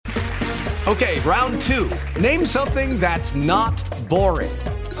Okay, round two. Name something that's not boring.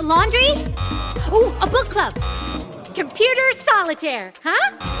 A laundry? Ooh, a book club. Computer solitaire,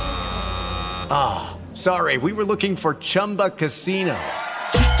 huh? Ah, sorry, we were looking for Chumba Casino.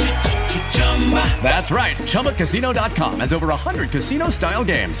 That's right, ChumbaCasino.com has over 100 casino-style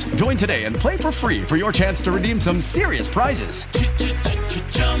games. Join today and play for free for your chance to redeem some serious prizes.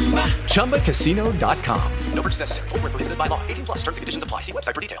 ChumbaCasino.com. No purchase necessary. Void where prohibited by law. 18 plus terms and conditions apply. See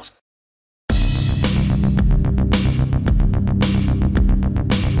website for details.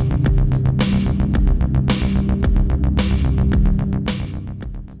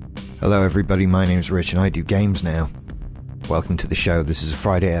 Hello everybody, my name's Rich and I do games now. Welcome to the show. This is a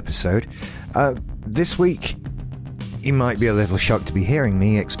Friday episode. This week, you might be a little shocked to be hearing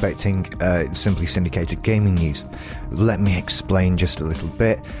me expecting Simply Syndicated Gaming news. Let me explain just a little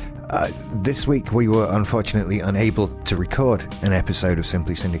bit. This week we were unfortunately unable to record an episode of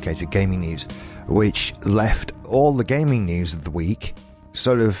Simply Syndicated Gaming news, which left all the gaming news of the week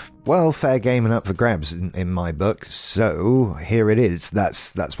sort of, well, fair game and up for grabs in my book. So here it is.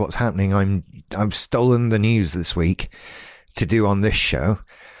 That's what's happening. I've stolen the news this week to do on this show.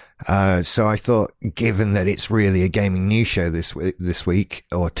 So I thought, given that it's really a gaming news show this week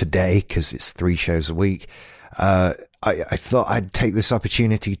or today, because it's 3 shows a week, I thought I'd take this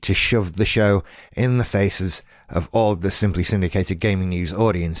opportunity to shove the show in the faces of all the Simply Syndicated Gaming News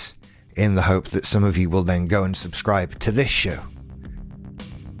audience, in the hope that some of you will then go and subscribe to this show.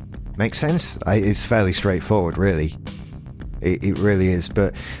 Make sense? It's fairly straightforward, really. It really is,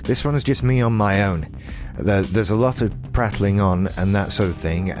 but this one is just me on my own. There's a lot of prattling on and that sort of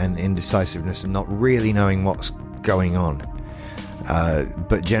thing, and indecisiveness and not really knowing what's going on.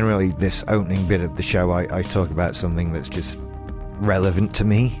 But generally, this opening bit of the show, I talk about something that's just relevant to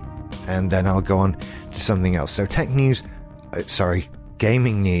me, and then I'll go on to something else. So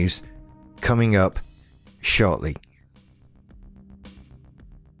gaming news coming up shortly.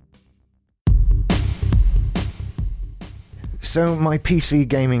 So my PC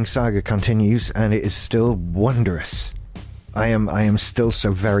gaming saga continues, and it is still wondrous. I am still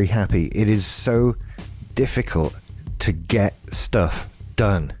so very happy. It is so difficult to get stuff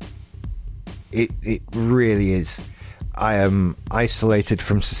done. It really is. I am isolated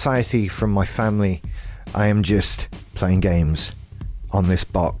from society, from my family. I am just playing games on this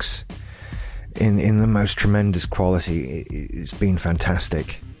box in the most tremendous quality. It's been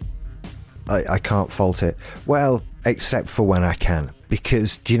fantastic. I can't fault it. Well, except for when I can,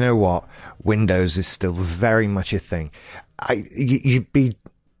 because do you know what? Windows is still very much a thing. You'd be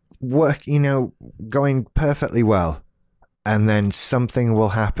going perfectly well, and then something will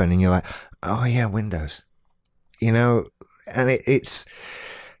happen, and you're like, oh yeah, Windows, and it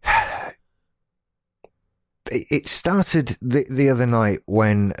started the other night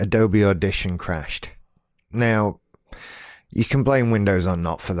when Adobe Audition crashed. Now, you can blame Windows or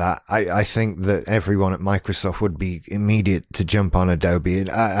not for that. I think that everyone at Microsoft would be immediate to jump on Adobe,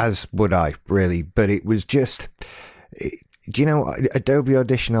 as would I, really. But it was just... Do you know, Adobe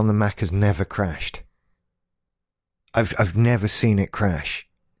Audition on the Mac has never crashed. I've never seen it crash.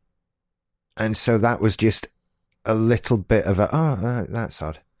 And so that was just a little bit of that's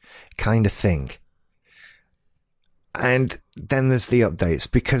odd kind of thing. And then there's the updates,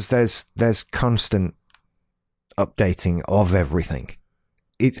 because there's constant updating of everything.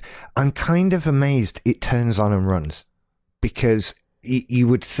 I'm kind of amazed it turns on and runs, because you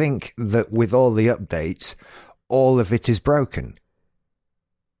would think that with all the updates, all of it is broken.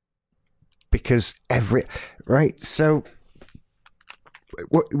 Because so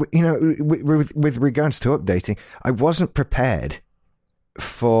with regards to updating, I wasn't prepared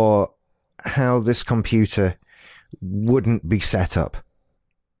for how this computer wouldn't be set up.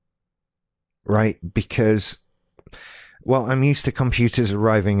 Right? Because, well, I'm used to computers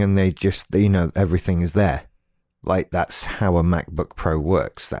arriving and they just, everything is there. Like, that's how a MacBook Pro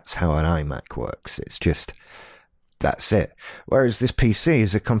works. That's how an iMac works. It's just, that's it. Whereas this PC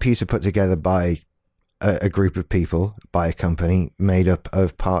is a computer put together by a group of people, by a company, made up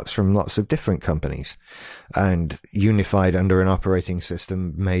of parts from lots of different companies, and unified under an operating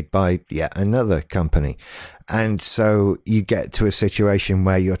system made by yet another company. And so you get to a situation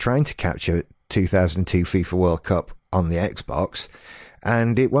where you're trying to capture 2002 FIFA World Cup on the Xbox,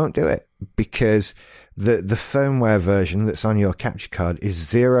 and it won't do it, because the firmware version that's on your capture card is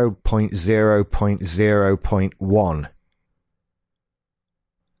 0.0.0.1,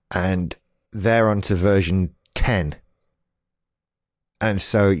 and they're onto version 10. And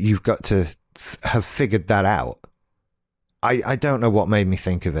so you've got to have figured that out. I don't know what made me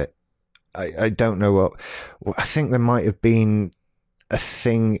think of it. I don't know what... I think there might have been a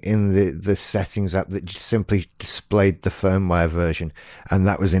thing in the settings app that just simply displayed the firmware version, and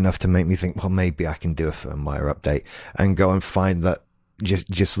that was enough to make me think, well, maybe I can do a firmware update, and go and find that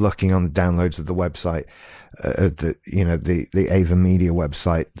just looking on the downloads of the website, the Ava Media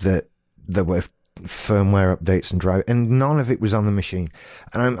website, that there were firmware updates and drive, and none of it was on the machine.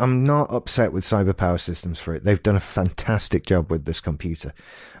 And I'm not upset with Cyber Power Systems for it. They've done a fantastic job with this computer,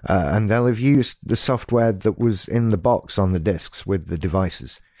 and they'll have used the software that was in the box on the discs with the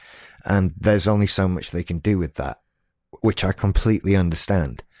devices, and there's only so much they can do with that, which I completely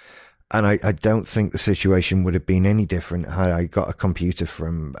understand. And I don't think the situation would have been any different had I got a computer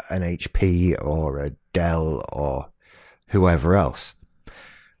from an HP or a Dell or whoever else.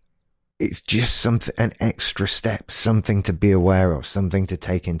 It's just an extra step, something to be aware of, something to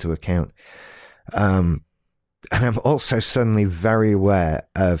take into account. And I'm also suddenly very aware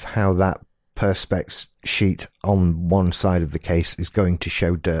of how that Perspex sheet on one side of the case is going to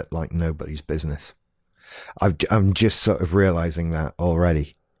show dirt like nobody's business. I'm just sort of realizing that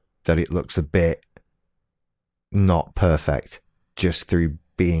already, that it looks a bit not perfect just through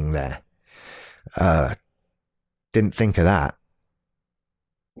being there. Didn't think of that.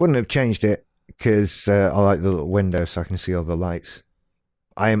 Wouldn't have changed it because I like the little window so I can see all the lights.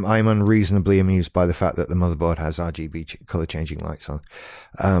 I'm unreasonably amused by the fact that the motherboard has RGB color changing lights on.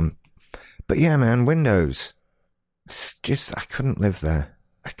 But yeah, man, Windows. It's just, I couldn't live there.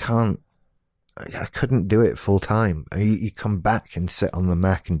 I couldn't do it full time. You come back and sit on the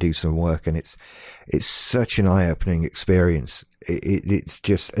Mac and do some work, and it's such an eye-opening experience. It's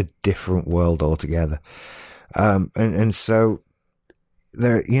just a different world altogether. And so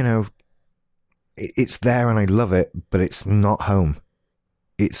there, it's there and I love it, but it's not home.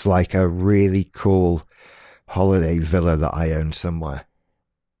 It's like a really cool holiday villa that I own somewhere.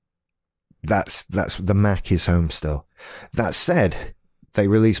 That's the Mac is home still. That said, they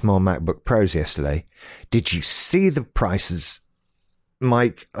released more MacBook Pros yesterday. Did you see the prices,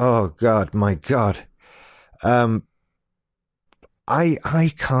 Mike? Oh God, my God. I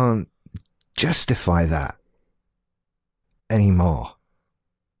can't justify that anymore.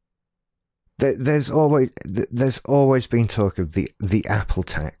 There's always been talk of the Apple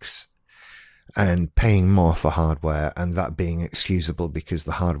tax and paying more for hardware, and that being excusable because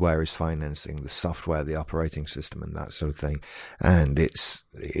the hardware is financing the software, the operating system, and that sort of thing. And it's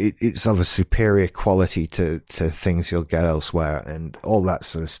of a superior quality to things you'll get elsewhere and all that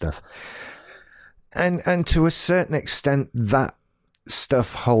sort of stuff. And to a certain extent, that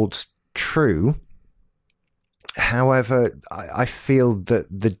stuff holds true. However, I feel that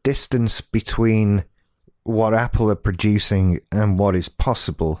the distance between what Apple are producing and what is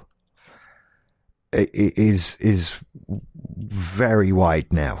possible is very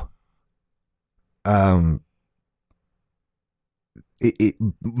wide now. It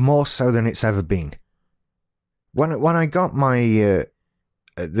more so than it's ever been. When I got my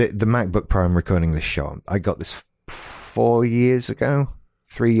the MacBook Pro I'm recording this show on, I got this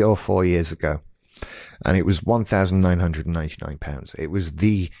 3 or 4 years ago. And it was £1,999. It was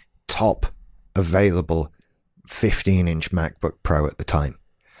the top available 15-inch MacBook Pro at the time.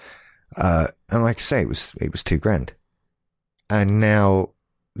 And like I say, it was £2,000. And now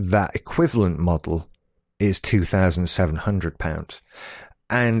that equivalent model is £2,700.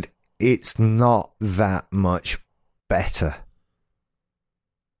 And it's not that much better.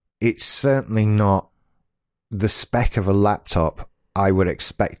 It's certainly not the spec of a laptop I would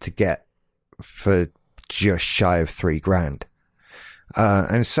expect to get for just shy of £3,000.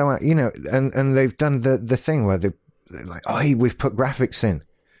 And so, and they've done the thing where they're like, oh, hey, we've put graphics in.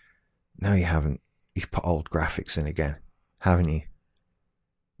 No, you haven't. You've put old graphics in again, haven't you?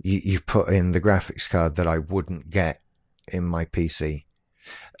 You've put in the graphics card that I wouldn't get in my PC.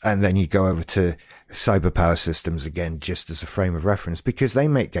 And then you go over to Cyber Power Systems again, just as a frame of reference, because they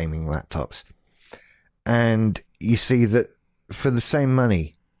make gaming laptops. And you see that for the same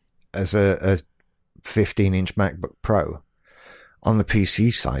money as a 15-inch MacBook Pro, on the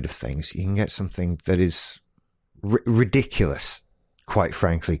PC side of things, you can get something that is ridiculous, quite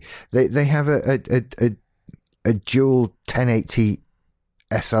frankly. They have a dual 1080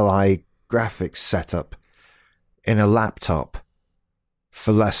 SLI graphics setup in a laptop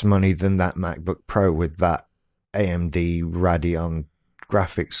for less money than that MacBook Pro with that AMD Radeon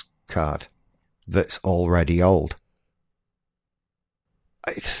graphics card that's already old.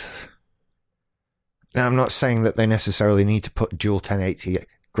 Now, I'm not saying that they necessarily need to put dual 1080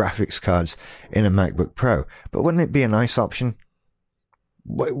 graphics cards in a MacBook Pro, but wouldn't it be a nice option?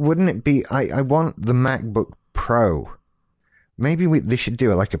 Wouldn't it be? I want the MacBook Pro. Maybe they should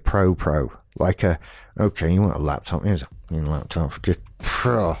do it like a Pro. Like okay, you want a laptop? Here's a laptop. Just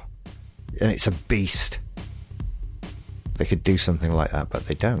and it's a beast. They could do something like that, but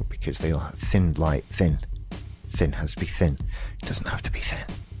they don't, because they are thin, light, thin. Thin has to be thin. It doesn't have to be thin.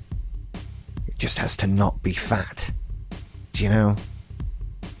 It just has to not be fat. Do you know?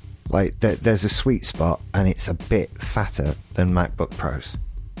 Like, there's a sweet spot, and it's a bit fatter than MacBook Pros.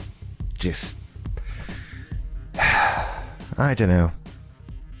 Just... I don't know.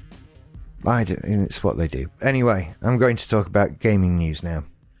 It's what they do. Anyway, I'm going to talk about gaming news now.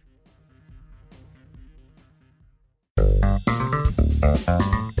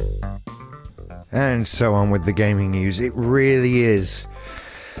 And so on with the gaming news. It really is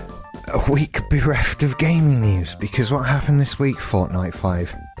a week bereft of gaming news, because what happened this week? Fortnite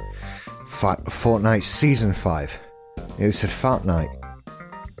Season 5. It said Fortnite.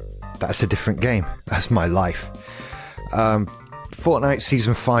 That's a different game. That's my life. Fortnite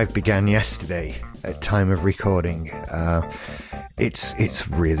Season 5 began yesterday at time of recording. It's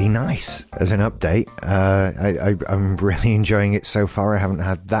really nice as an update. I'm really enjoying it so far. I haven't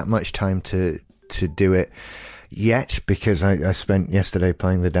had that much time to do it yet, because I spent yesterday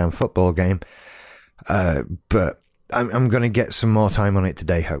playing the damn football game. But I'm going to get some more time on it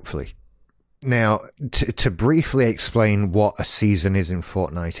today, hopefully. Now, to briefly explain what a season is in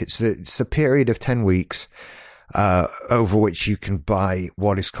Fortnite, it's a period of 10 weeks over which you can buy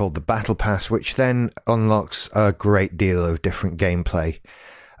what is called the Battle Pass, which then unlocks a great deal of different gameplay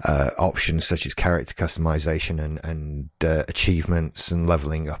options, such as character customization and achievements and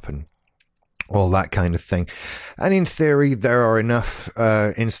leveling up and all that kind of thing. And in theory, there are enough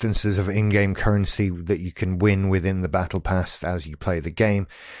instances of in-game currency that you can win within the Battle Pass as you play the game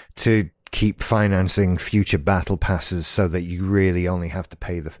to keep financing future Battle Passes, so that you really only have to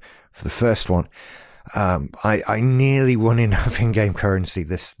pay for the first one. I nearly won enough in-game currency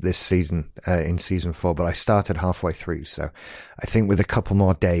this season in Season 4, but I started halfway through, so I think with a couple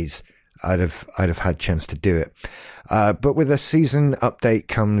more days I'd have had chance to do it. But with a season update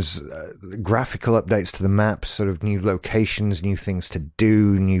comes graphical updates to the map, sort of new locations, new things to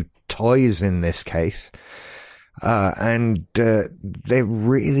do, new toys in this case. And they're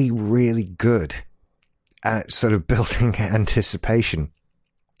really, really good at sort of building anticipation.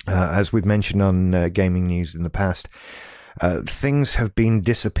 As we've mentioned on gaming news in the past, things have been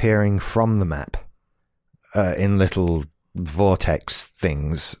disappearing from the map in little vortex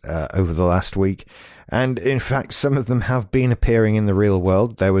things over the last week. And in fact, some of them have been appearing in the real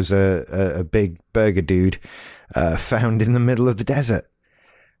world. There was a big burger dude found in the middle of the desert.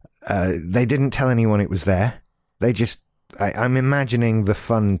 They didn't tell anyone it was there. They just... I'm imagining the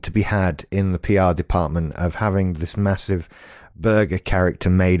fun to be had in the PR department of having this massive burger character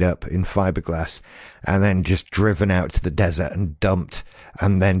made up in fiberglass and then just driven out to the desert and dumped,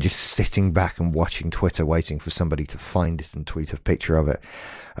 and then just sitting back and watching Twitter waiting for somebody to find it and tweet a picture of it.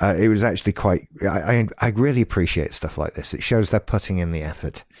 It was actually quite... I really appreciate stuff like this. It shows they're putting in the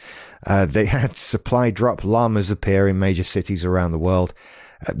effort. They had supply drop llamas appear in major cities around the world.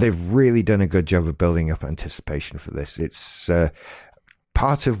 They've really done a good job of building up anticipation for this. It's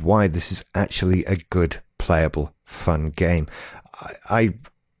part of why this is actually a good, playable, fun game. I've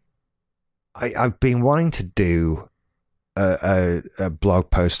been wanting to do a blog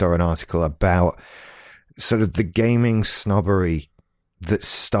post or an article about sort of the gaming snobbery that's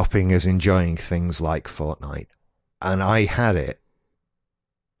stopping us enjoying things like Fortnite. And I had it.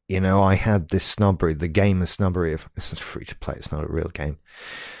 You know, I had this snobbery, the gamer snobbery of, this is free to play, it's not a real game.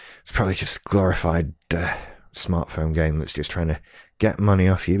 It's probably just a glorified smartphone game that's just trying to get money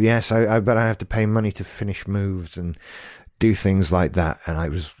off you. Yes, I bet I have to pay money to finish moves and do things like that. And I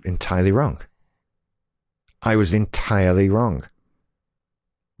was entirely wrong.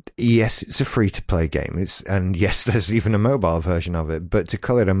 Yes, it's a free-to-play game. And yes, there's even a mobile version of it. But to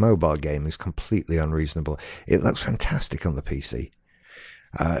call it a mobile game is completely unreasonable. It looks fantastic on the PC.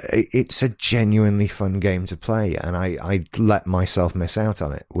 It's a genuinely fun game to play, and I let myself miss out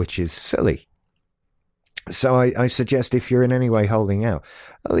on it, which is silly. So I suggest if you're in any way holding out,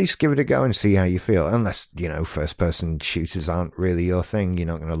 at least give it a go and see how you feel. Unless, you know, first-person shooters aren't really your thing. You're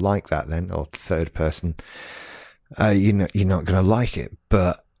not going to like that then, or third-person. You're not going to like it.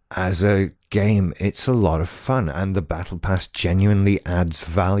 But as a game, it's a lot of fun, and the Battle Pass genuinely adds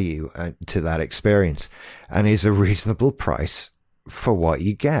value to that experience and is a reasonable price for what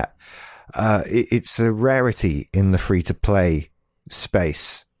you get. It's a rarity in the free-to-play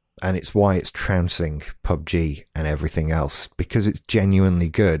space, and it's why it's trouncing PUBG and everything else, because it's genuinely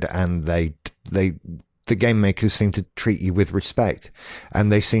good, and the game makers seem to treat you with respect,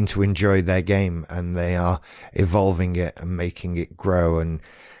 and they seem to enjoy their game, and they are evolving it and making it grow, and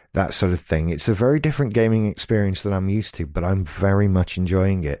that sort of thing. It's a very different gaming experience than I'm used to, but I'm very much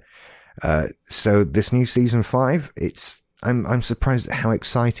enjoying it. So this new season 5, I'm surprised at how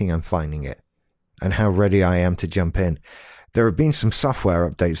exciting I'm finding it and how ready I am to jump in. There have been some software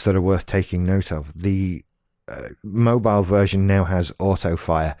updates that are worth taking note of. The mobile version now has auto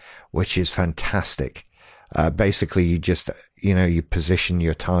fire, which is fantastic. Basically, you just, you position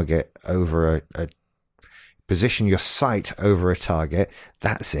your target over position your sight over a target.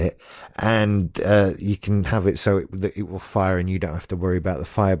 That's it. And you can have it so that it will fire and you don't have to worry about the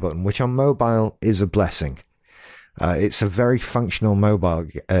fire button, which on mobile is a blessing. It's a very functional mobile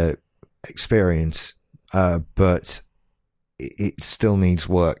experience, but it still needs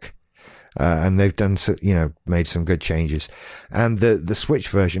work. And they've done, made some good changes. And the Switch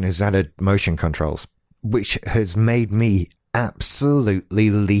version has added motion controls, which has made me absolutely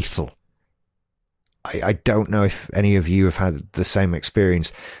lethal. I don't know if any of you have had the same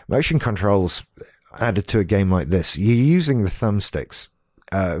experience. Motion controls added to a game like this, you're using the thumbsticks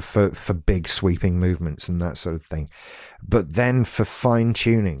for big sweeping movements and that sort of thing. But then for fine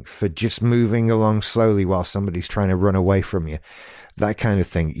tuning, for just moving along slowly while somebody's trying to run away from you, that kind of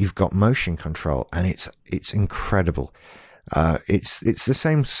thing, you've got motion control, and it's incredible. It's the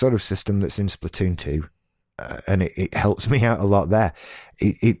same sort of system that's in Splatoon 2, and it helps me out a lot there.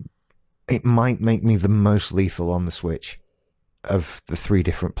 It might make me the most lethal on the Switch of the 3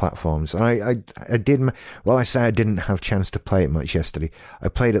 different platforms. And I didn't have a chance to play it much yesterday. I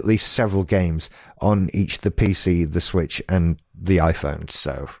played at least several games on each the PC, the Switch, and the iPhone.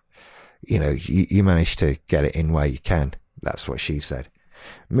 So, you managed to get it in where you can. That's what she said.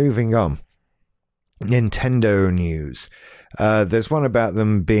 Moving on. Nintendo news. There's one about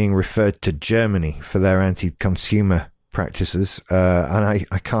them being referred to Germany for their anti-consumer practices, and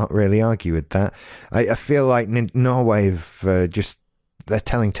I can't really argue with that. I feel like Norway they're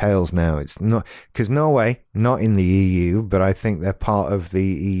telling tales now. It's not because Norway, not in the EU, but I think they're part of the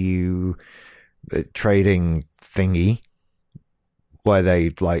EU trading thingy where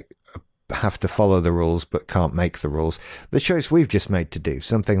they have to follow the rules but can't make the rules. The choice we've just made to do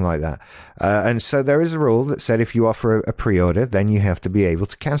something like that, and so there is a rule that said if you offer a pre-order, then you have to be able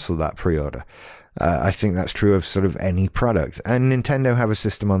to cancel that pre-order. I think that's true of sort of any product. And Nintendo have a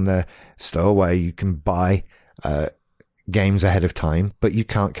system on their store where you can buy games ahead of time, but you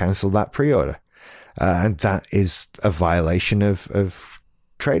can't cancel that pre-order. And that is a violation of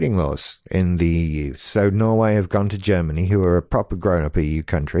trading laws in the EU. So Norway have gone to Germany, who are a proper grown-up EU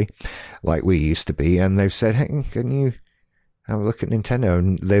country, like we used to be, and they've said, hey, can you have a look at Nintendo?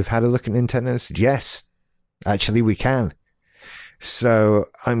 And they've had a look at Nintendo and said, yes, actually we can. So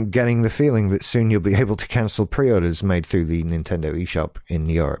I'm getting the feeling that soon you'll be able to cancel pre-orders made through the Nintendo eShop in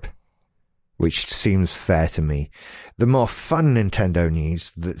Europe, which seems fair to me. The more fun Nintendo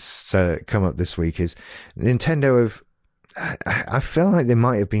news that's come up this week is Nintendo have... I feel like they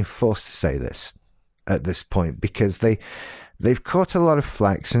might have been forced to say this at this point because they've caught a lot of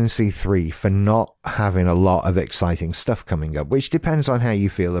flack since E3 for not having a lot of exciting stuff coming up, which depends on how you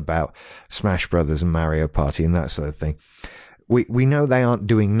feel about Smash Brothers and Mario Party and that sort of thing. We know they aren't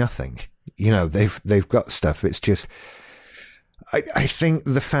doing nothing. They've got stuff. It's just, I think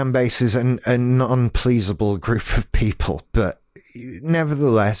the fan base is a non-pleasable group of people, but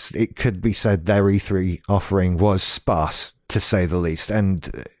nevertheless, it could be said their E3 offering was sparse, to say the least.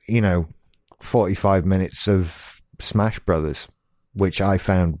 And, 45 minutes of Smash Brothers, which I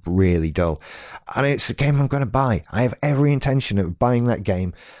found really dull. And it's a game I'm going to buy. I have every intention of buying that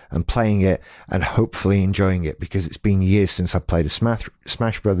game and playing it and hopefully enjoying it, because it's been years since I played a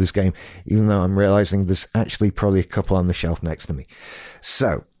Smash Brothers game, even though I'm realizing there's actually probably a couple on the shelf next to me.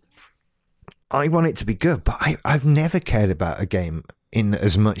 So I want it to be good, but I've never cared about a game in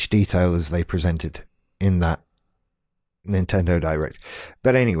as much detail as they presented in that Nintendo Direct.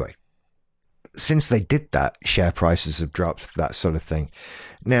 But anyway, since they did that, share prices have dropped, that sort of thing.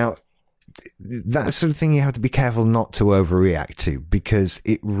 Now, that sort of thing you have to be careful not to overreact to, because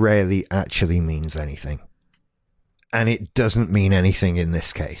it rarely actually means anything. And it doesn't mean anything in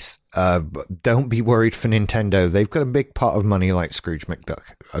this case. But don't be worried for Nintendo. They've got a big pot of money like Scrooge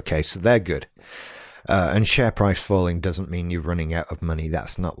McDuck. Okay, so they're good. And share price falling doesn't mean you're running out of money.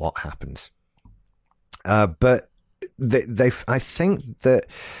 That's not what happens. But I think that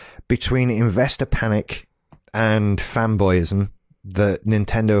between investor panic and fanboyism, that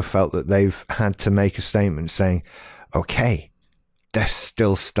Nintendo felt that they've had to make a statement saying, okay, there's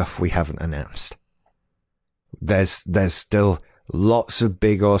still stuff we haven't announced. There's still lots of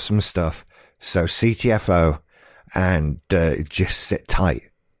big, awesome stuff. So CTFO and just sit tight.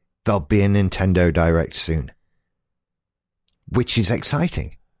 There'll be a Nintendo Direct soon. Which is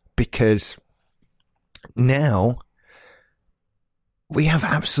exciting, because now we have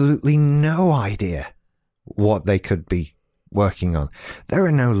absolutely no idea what they could be working on. There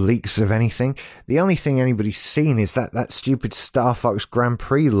are no leaks of anything. The only thing anybody's seen is that stupid Star Fox Grand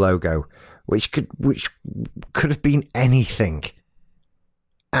Prix logo, which could have been anything.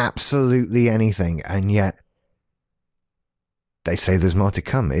 Absolutely anything. And yet they say there's more to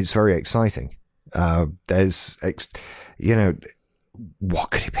come. It's very exciting. What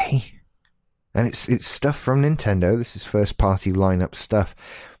could it be? And it's stuff from Nintendo. This is first party lineup stuff.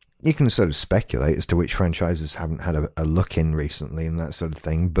 You can sort of speculate as to which franchises haven't had a look in recently and that sort of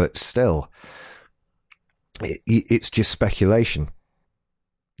thing, but still, it's just speculation.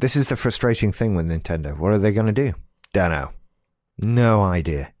 This is the frustrating thing with Nintendo. What are they going to do? Don't know. No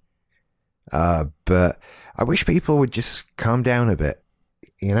idea. But I wish people would just calm down a bit,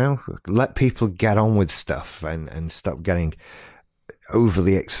 let people get on with stuff and stop getting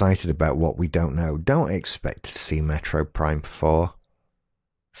overly excited about what we don't know. Don't expect to see Metro Prime 4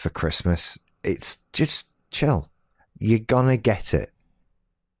 for Christmas. It's just chill. You're gonna get it.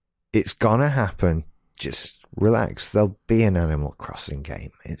 It's gonna happen. Just relax. There'll be an Animal Crossing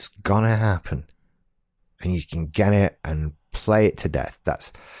game. It's gonna happen. And you can get it and play it to death.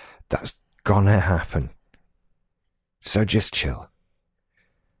 That's gonna happen. So just chill.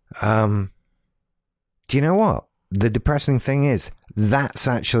 Do you know what? The depressing thing is, that's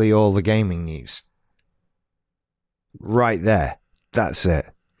actually all the gaming news. Right there. That's it.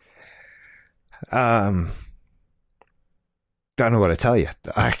 Don't know what to tell you.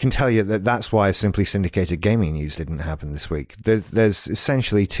 I can tell you that's why Simply Syndicated Gaming news didn't happen this week. There's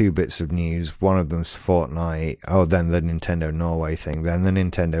essentially two bits of news. One of them's Fortnite. Oh, then the Nintendo Norway thing. Then the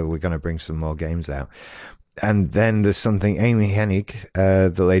Nintendo, we're going to bring some more games out. And then there's something, Amy Hennig,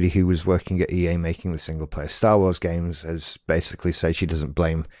 the lady who was working at EA making the single-player Star Wars games, has basically said she doesn't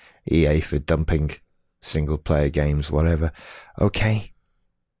blame EA for dumping single-player games, whatever. Okay.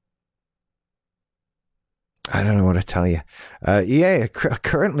 I don't know what to tell you. EA are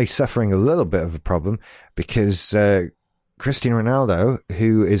currently suffering a little bit of a problem because Cristiano Ronaldo,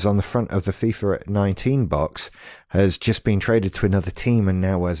 who is on the front of the FIFA 19 box, has just been traded to another team and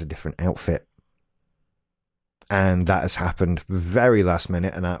now wears a different outfit. And that has happened very last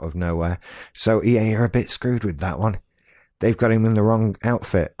minute and out of nowhere. So EA are a bit screwed with that one. They've got him in the wrong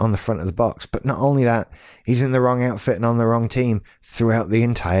outfit on the front of the box. But not only that, he's in the wrong outfit and on the wrong team throughout the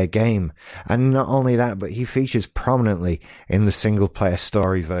entire game. And not only that, but he features prominently in the single-player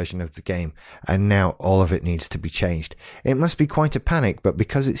story version of the game. And now all of it needs to be changed. It must be quite a panic, but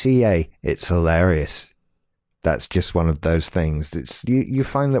because it's EA, it's hilarious. That's just one of those things. It's you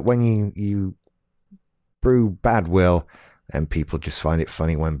find that when you brew bad will, and people just find it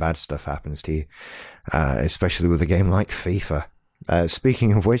funny when bad stuff happens to you, especially with a game like FIFA.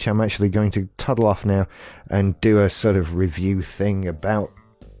 Speaking of which, I'm actually going to toddle off now and do a sort of review thing about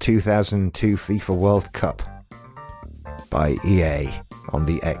 2002 FIFA World Cup by EA on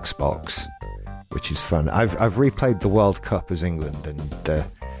the Xbox, which is fun. I've replayed the World Cup as England, and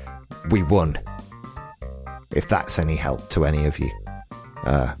we won. If that's any help to any of you.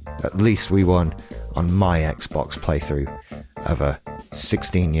 At least we won on my Xbox playthrough of a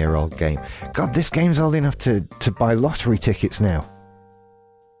 16-year-old game. God, this game's old enough to buy lottery tickets now.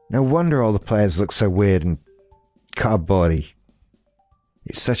 No wonder all the players look so weird and cardboardy.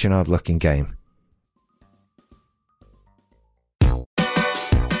 It's such an odd-looking game.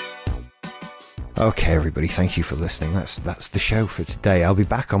 Okay, everybody, thank you for listening. That's the show for today. I'll be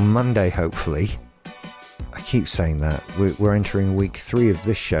back on Monday, hopefully. I keep saying that. We're entering week 3 of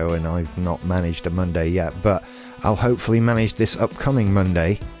this show and I've not managed a Monday yet, but I'll hopefully manage this upcoming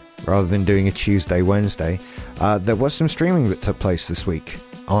Monday rather than doing a Tuesday, Wednesday. There was some streaming that took place this week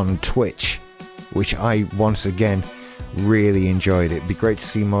on Twitch, which I once again really enjoyed. It'd be great to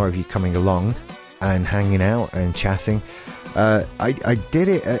see more of you coming along and hanging out and chatting. I did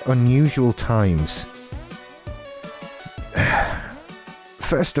it at unusual times.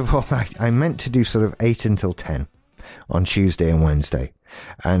 First of all, I meant to do sort of 8 until 10 on Tuesday and Wednesday,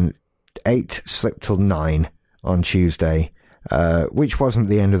 and 8 slipped till 9 on Tuesday, which wasn't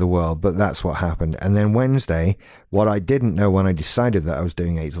the end of the world, but that's what happened. And then Wednesday, what I didn't know when I decided that I was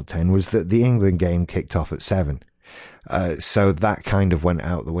doing 8 till 10 was that the England game kicked off at 7. So that kind of went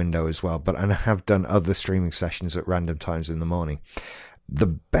out the window as well. But I have done other streaming sessions at random times in the morning. The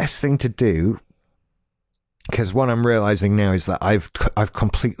best thing to do, because what I'm realizing now is that I've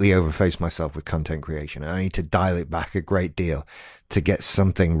completely overfaced myself with content creation. I need to dial it back a great deal to get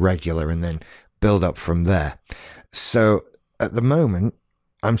something regular and then build up from there. So at the moment,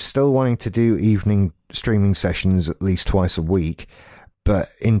 I'm still wanting to do evening streaming sessions at least twice a week, But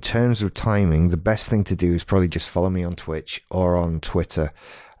in terms of timing, the best thing to do is probably just follow me on Twitch or on Twitter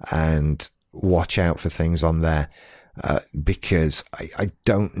and watch out for things on there, because I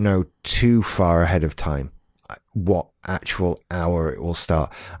don't know too far ahead of time what actual hour it will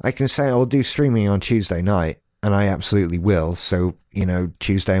start. I can say I'll do streaming on Tuesday night, and I absolutely will. So,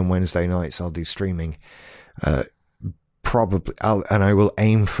 Tuesday and Wednesday nights I'll do streaming. Probably, and I will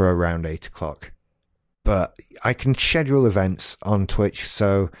aim for around 8 o'clock. But I can schedule events on Twitch,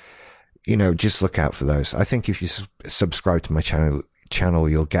 so, just look out for those. I think if you subscribe to my channel,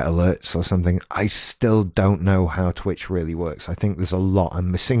 you'll get alerts or something. I still don't know how Twitch really works. I think there's a lot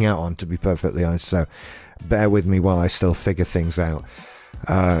I'm missing out on, to be perfectly honest, so bear with me while I still figure things out.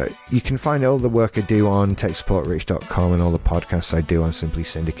 You can find all the work I do on techsupportrich.com and all the podcasts I do on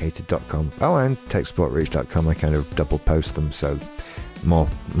simplysyndicated.com. Oh, and techsupportrich.com, I kind of double post them, so more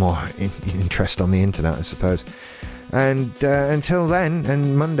interest on the internet, I suppose. And until then,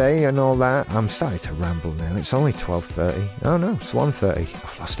 and Monday and all that, I'm starting to ramble now. It's only 12:30. Oh no, it's 1:30.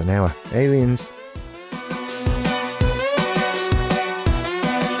 I've lost an hour. Aliens.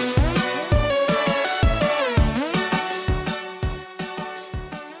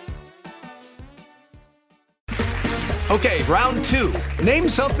 Okay, round 2. Name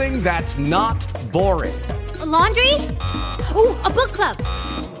something that's not boring. A laundry? Ooh, a book club.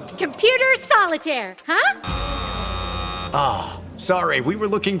 Computer solitaire, huh? Sorry, we were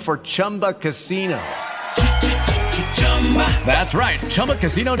looking for Chumba Casino. That's right.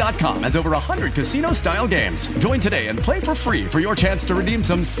 ChumbaCasino.com has over 100 casino-style games. Join today and play for free for your chance to redeem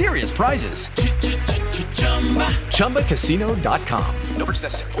some serious prizes. ChumbaCasino.com. No purchase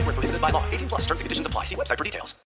necessary. Void where prohibited by law. 18+ terms and conditions apply. See website for details.